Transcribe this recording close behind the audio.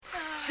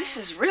This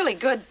is really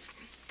good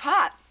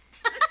pot.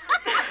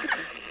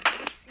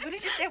 What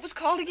did you say it was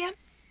called again?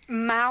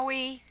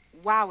 Maui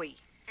Wowie.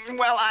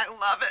 Well, I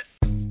love it.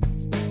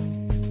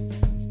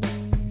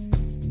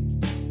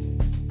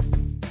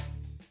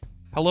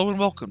 Hello and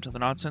welcome to the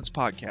Nonsense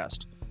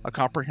Podcast, a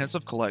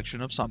comprehensive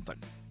collection of something.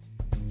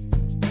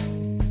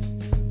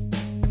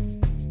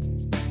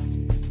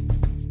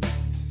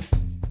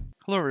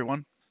 Hello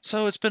everyone.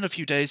 So it's been a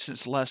few days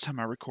since the last time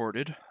I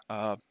recorded.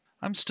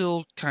 I'm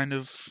still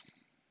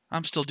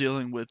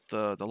dealing with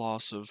the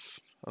loss of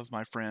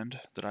my friend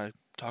that I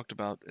talked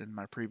about in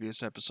my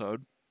previous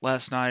episode.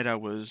 Last night I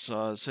was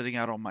sitting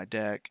out on my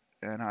deck,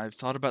 and I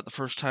thought about the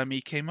first time he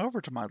came over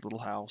to my little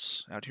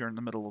house out here in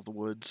the middle of the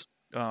woods.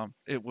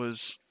 It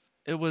was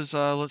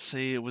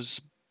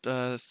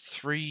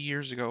 3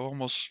 years ago,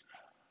 almost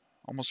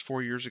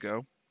 4 years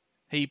ago.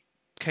 He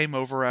came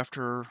over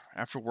after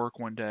work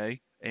one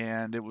day,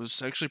 and it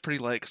was actually pretty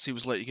late because he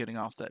was late getting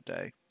off that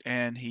day.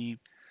 And he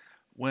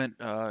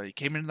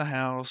came into the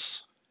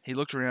house. He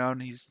looked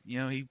around. He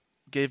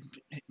gave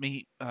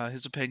me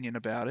his opinion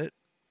about it,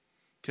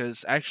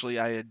 because actually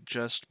I had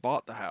just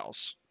bought the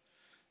house,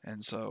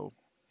 and so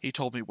he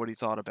told me what he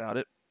thought about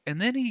it.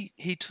 And then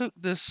he took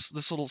this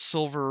little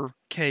silver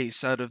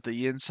case out of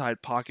the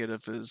inside pocket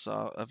of his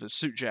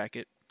suit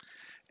jacket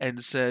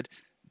and said,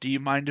 "Do you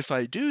mind if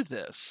I do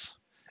this?"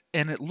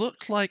 And it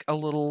looked like a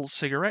little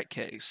cigarette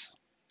case,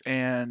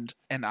 and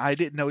I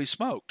didn't know he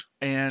smoked.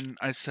 And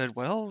I said,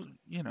 "Well,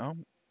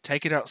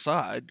 take it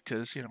outside,"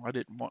 because I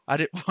didn't want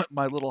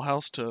my little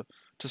house to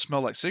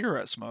smell like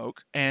cigarette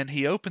smoke. And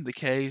he opened the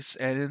case,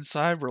 and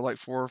inside were like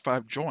 4 or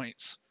 5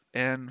 joints.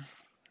 And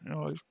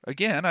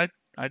again,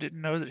 I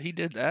didn't know that he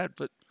did that,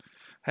 but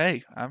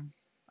hey,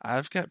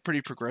 I've got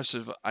pretty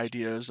progressive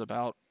ideas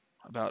about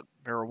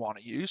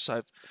marijuana use.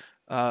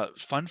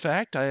 Fun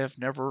fact, I have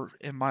never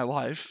in my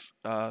life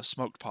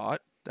smoked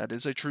pot. That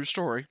is a true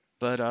story.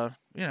 But I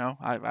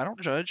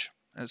don't judge.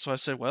 And so I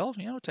said, well,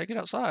 take it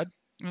outside.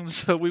 And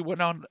so we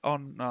went on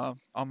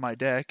my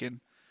deck, and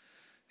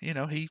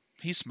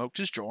he smoked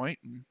his joint,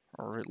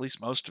 or at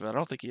least most of it. I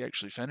don't think he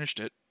actually finished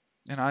it.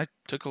 And I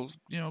took a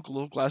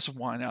little glass of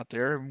wine out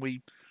there, and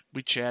we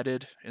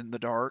chatted in the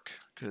dark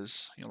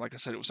because, like I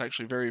said, it was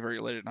actually very, very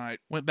late at night.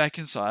 Went back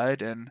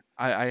inside, and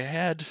I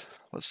had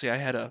a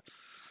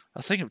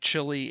thing of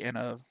chili and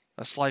a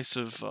slice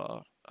of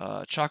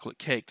chocolate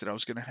cake that I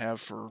was going to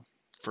have for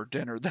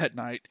dinner that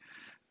night.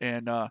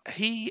 And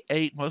he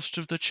ate most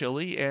of the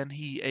chili, and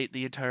he ate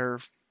the entire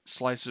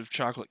slice of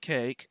chocolate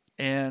cake,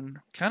 and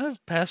kind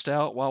of passed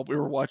out while we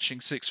were watching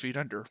 6 Feet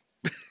Under.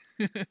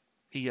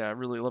 He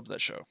really loved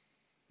that show.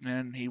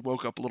 And he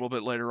woke up a little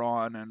bit later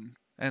on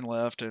and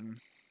left, and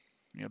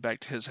back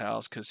to his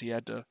house because he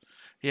had to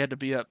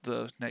be up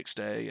the next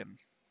day. And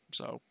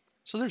so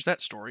there's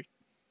that story.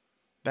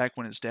 Back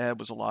when his dad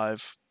was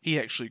alive, he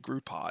actually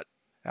grew pot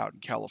out in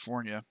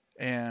California,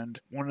 and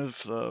one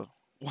of the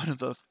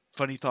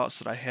funny thoughts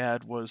that I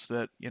had was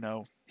that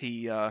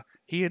he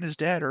and his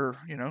dad are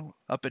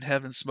up in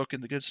heaven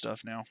smoking the good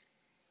stuff now.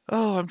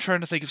 Oh, I'm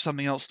trying to think of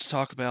something else to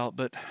talk about,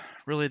 but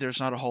really there's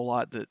not a whole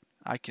lot that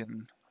I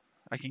can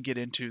get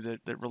into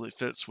that really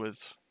fits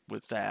with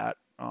that.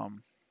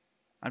 I'm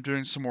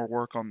doing some more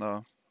work on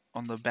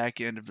the back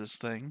end of this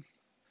thing.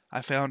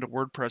 I found a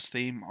WordPress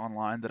theme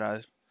online that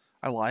I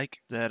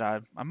like, that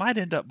I might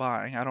end up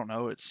buying. I don't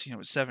know. It's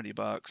it's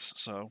 $70,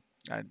 so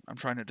I'm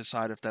trying to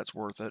decide if that's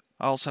worth it.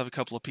 I also have a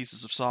couple of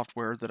pieces of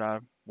software that I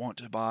want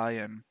to buy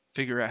and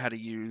figure out how to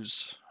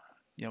use,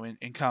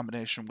 in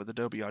combination with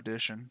Adobe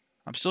Audition.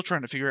 I'm still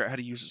trying to figure out how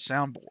to use a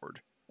soundboard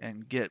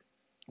and get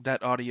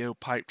that audio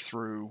piped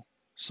through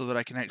so that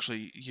I can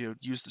actually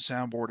use the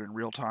soundboard in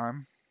real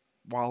time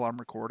while I'm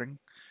recording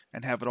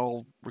and have it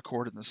all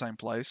recorded in the same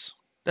place.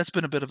 That's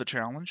been a bit of a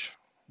challenge,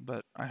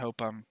 but I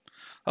hope I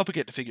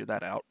get to figure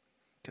that out,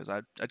 because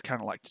I'd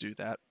kind of like to do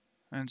that.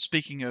 And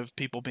speaking of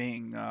people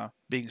being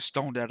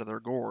stoned out of their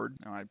gourd,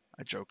 I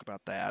joke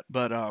about that,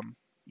 but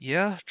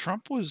yeah,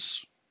 Trump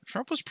was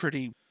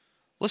pretty,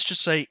 let's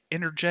just say,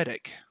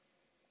 energetic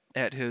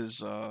at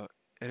his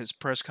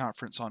press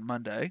conference on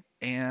Monday.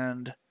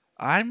 And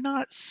I'm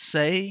not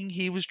saying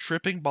he was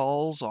tripping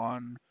balls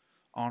on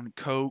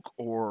coke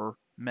or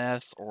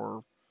meth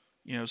or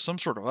some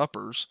sort of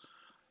uppers,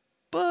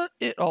 but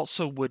it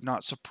also would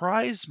not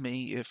surprise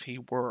me if he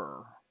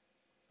were.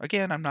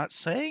 Again, I'm not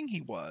saying he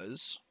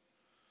was.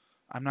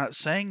 I'm not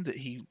saying that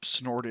he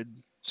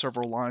snorted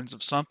several lines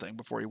of something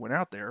before he went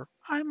out there.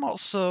 I'm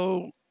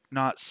also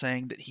not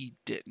saying that he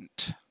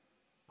didn't.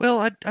 Well,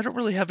 I don't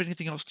really have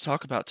anything else to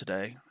talk about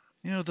today.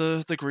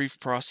 The grief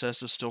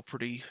process is still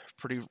pretty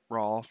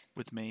raw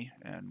with me,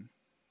 and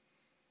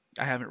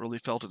I haven't really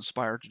felt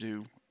inspired to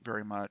do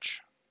very much,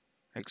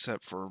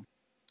 except for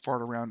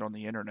fart around on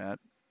the internet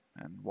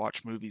and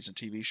watch movies and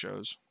TV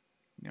shows.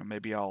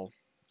 Maybe I'll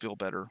feel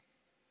better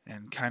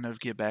and kind of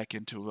get back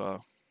into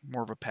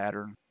more of a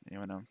pattern,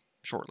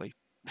 shortly.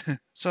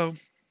 So,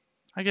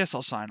 I guess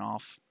I'll sign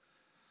off,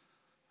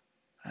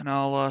 and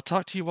I'll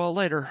talk to you all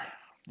later.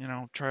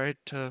 Try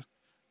to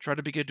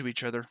be good to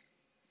each other,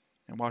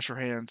 and wash your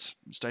hands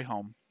and stay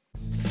home.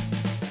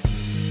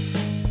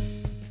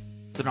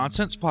 The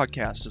Nonsense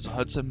Podcast is a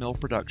Hudson Mill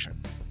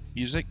production.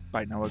 Music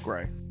by Noah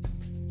Gray.